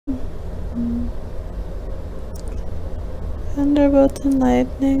Thunderbolt and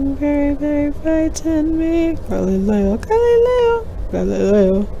lightning very, very frighten me. Galileo, Galileo,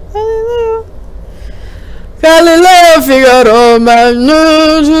 Galileo, Galileo. Galileo Figaro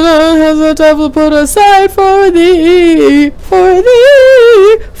Magnificent has the devil put aside for thee, for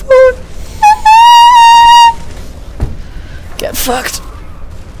thee, for thee. Get fucked.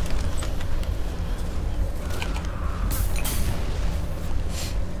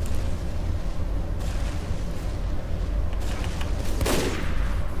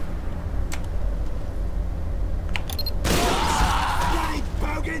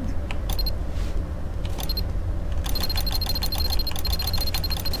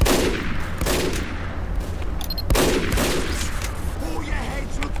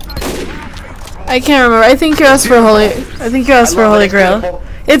 I can't remember. I think you asked for Holy. I think you asked for Holy Grail.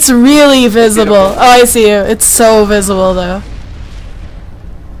 It's really visible. Oh, I see you. It's so visible though.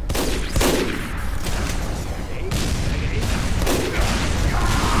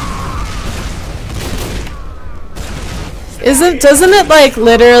 Doesn't it like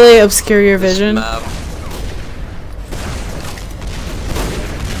literally obscure your vision?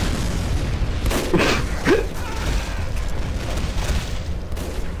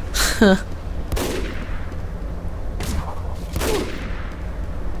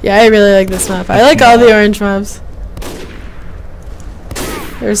 Yeah, I really like this map. I like all the orange maps.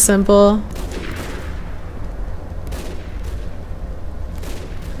 They're simple.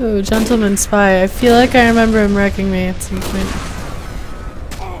 Ooh, Gentleman Spy. I feel like I remember him wrecking me at some point.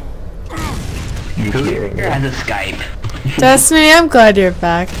 You're on the Skype. Destiny, I'm glad you're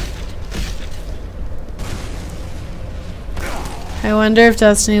back. I wonder if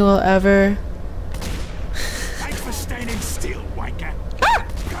Destiny will ever...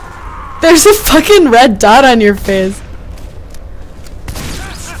 There's a fucking red dot on your face.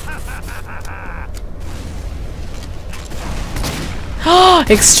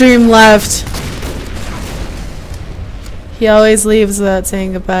 Extreme left. He always leaves without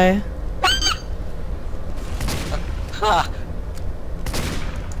saying goodbye.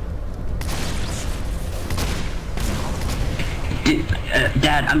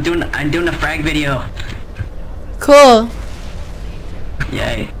 Dad, I'm doing a frag video. Cool.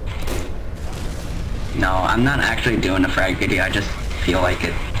 Yay. No, I'm not actually doing a frag video, I just feel like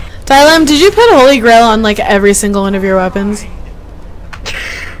it. Dylem, did you put Holy Grail on like every single one of your weapons?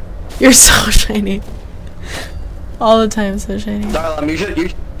 You're so shiny. All the time so shiny. Dylem, you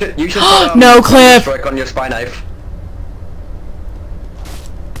should put no clip! Strike on your spy knife.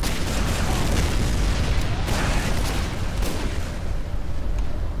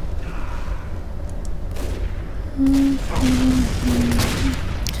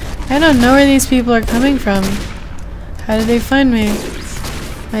 I don't know where these people are coming from. How did they find me?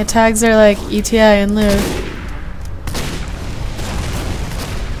 My tags are like ETI and live.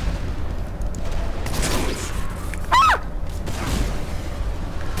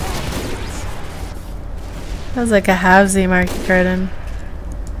 That was like a halvesy market garden.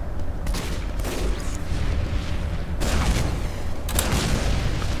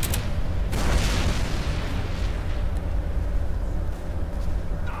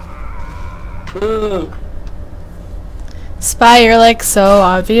 Spy, you're like so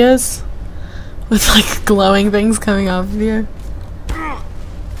obvious with like glowing things coming off of you.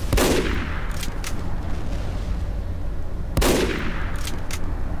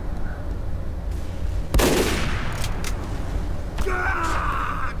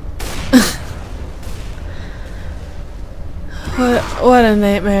 What a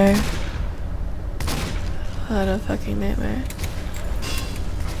nightmare. What a fucking nightmare.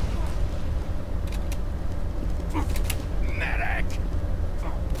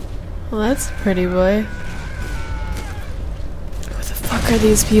 Well, that's a pretty boy. Who the fuck are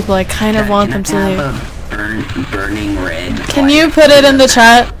these people? I kind of want them to leave. Burning red. Can you put it in the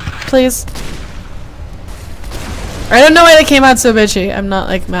chat, please? I don't know why they came out so bitchy. I'm not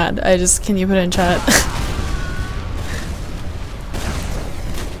like mad. I just, can you put it in chat?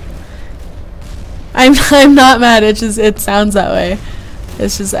 I'm not mad. It sounds that way.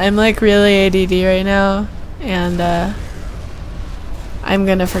 It's just I'm like really ADD right now, and I'm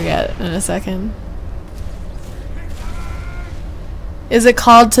gonna forget in a second. Is it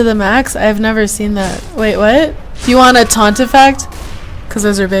called to the max? I've never seen that. Wait, what? Do you want a taunt effect? Because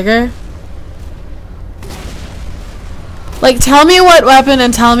those are bigger. Like, tell me what weapon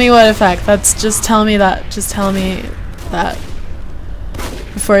and tell me what effect. That's just tell me that. Just tell me that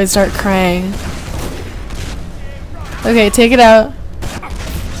before I start crying. Okay, take it out.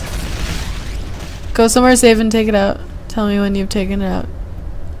 Go somewhere safe and take it out. Tell me when you've taken it out.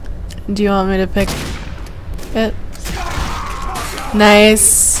 Do you want me to pick it?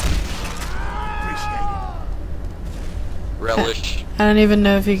 Nice. Relish. I don't even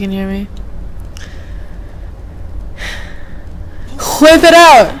know if you can hear me. Whip it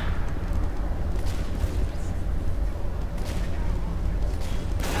out!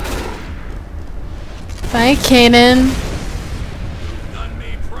 Bye, Kanan.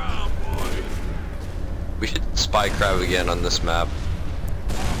 We should spy crab again on this map.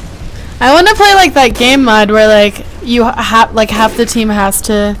 I want to play like that game mod where like you have like half the team has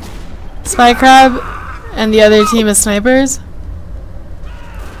to spy crab and the other team is snipers.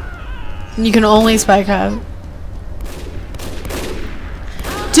 And you can only spy crab.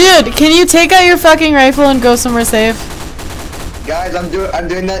 Dude, can you take out your fucking rifle and go somewhere safe? Guys, I'm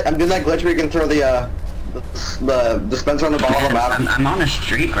doing that glitch where you can throw the dispenser on the bottom of the map. I'm on a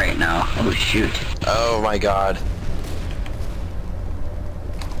streak right now. Oh shoot. Oh my god.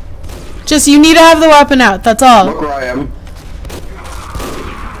 Just you need to have the weapon out, that's all. Look where I am.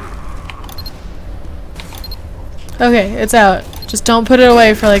 Okay, it's out. Just don't put it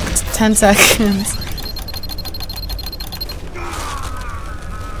away for like 10 seconds.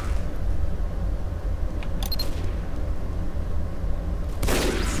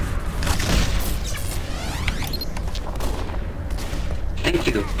 Thank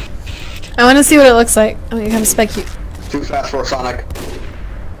you. I want to see what it looks like. I'm gonna come spec you. Too fast for Sonic.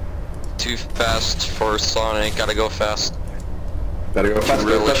 Too fast for Sonic, gotta go fast. Gotta go faster,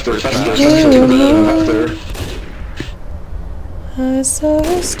 Relish faster, was faster, fast. faster. I saw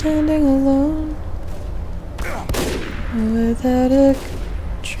her standing alone, without a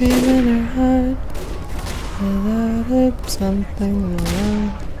dream in her heart, without something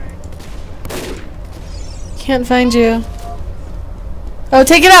wrong. Can't find you. Oh,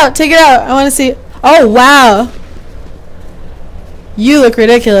 take it out! Take it out! I want to see. Oh, wow! You look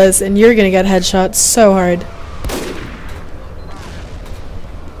ridiculous, and you're gonna get headshots so hard.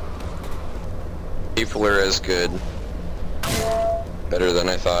 People are as good. Better than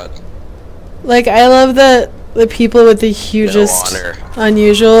I thought. Like, I love that the people with the hugest honor.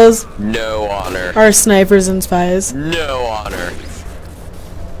 unusuals No honor. are snipers and spies. No honor.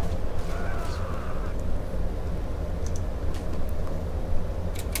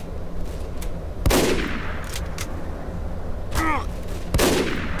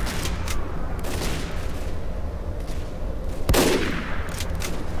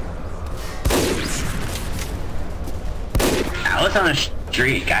 I was on a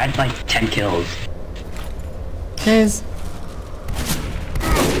streak. I had like 10 kills. Nice.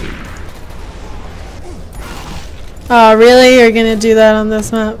 Oh, really? You're gonna do that on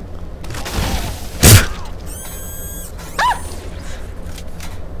this map?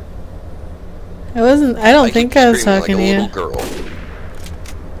 I don't think I was talking to you. Girl.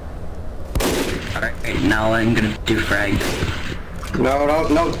 Alright, now I'm gonna do frag. No, no,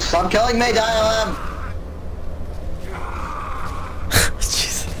 no, stop killing me, Dial-M!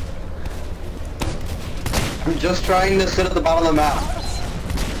 Jeez. I'm just trying to sit at the bottom of the map.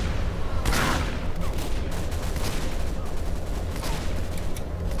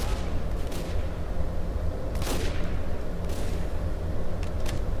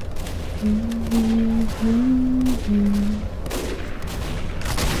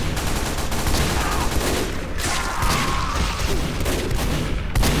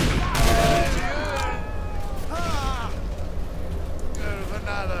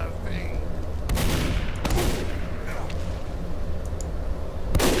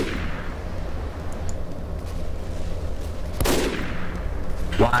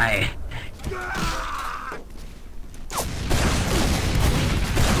 Why?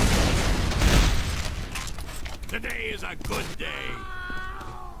 Today is a good day.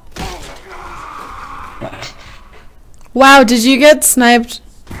 What? Wow, did you get sniped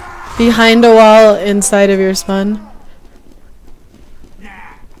behind a wall inside of your spawn?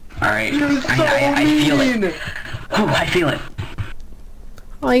 Alright, I feel it. Oh, I feel it.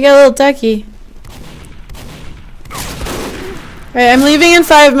 Oh, you got a little ducky. Alright, I'm leaving in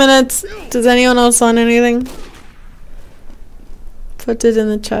 5 minutes. Does anyone else want anything? Put it in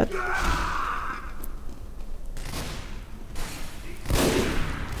the chat.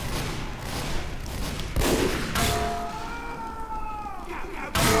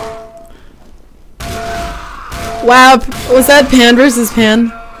 Wow, was that pan versus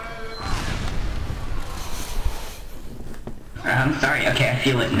pan? I'm sorry, okay, I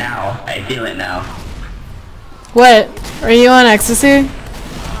feel it now. I feel it now. What? Are you on ecstasy?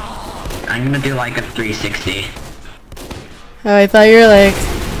 I'm gonna do like a 360. Oh, I thought you were like...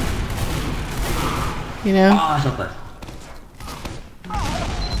 You know? Oh, so close.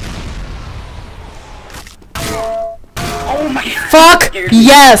 Oh my god. Fuck! Scared me.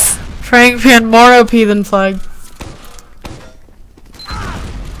 Yes! Frank Pan more OP than Plug.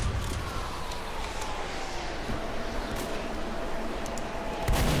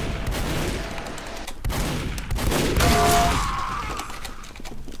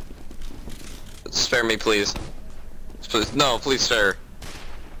 Spare me, please. Please, no, please spare.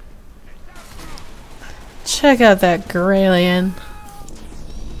 Check out that Gralien.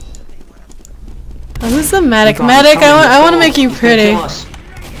 Oh, who's the medic? Medic, I want to make you pretty.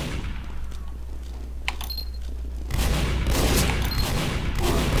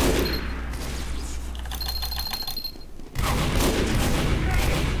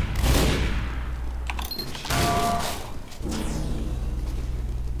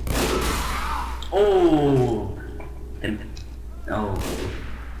 Oh. Oh.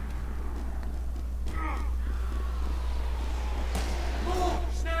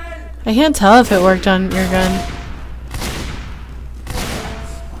 I can't tell if it worked on your gun.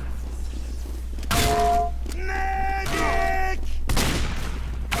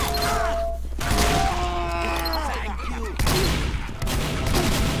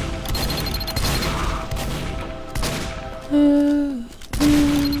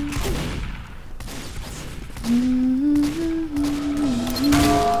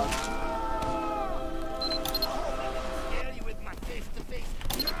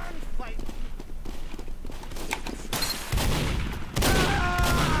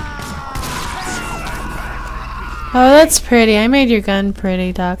 Oh, that's pretty. I made your gun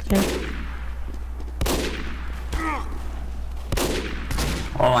pretty, Doctor.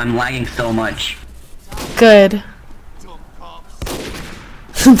 Oh, I'm lagging so much. Good.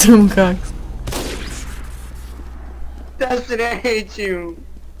 Dumb cocks. Destiny, I hate you.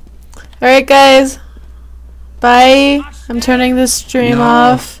 Alright, guys. Bye. I'm turning the stream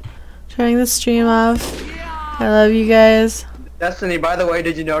off. Turning the stream off. I love you guys. Destiny, by the way,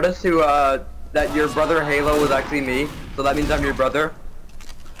 did you notice who, that your brother Halo was actually me? So that means I'm your brother?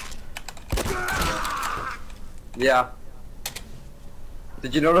 Yeah.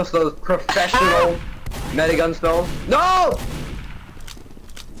 Did you notice those professional medigun spells? No!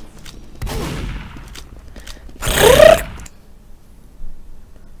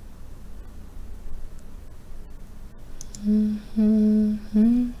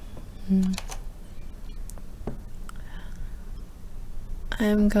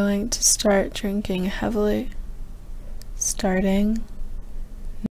 I'm going to start drinking heavily. Starting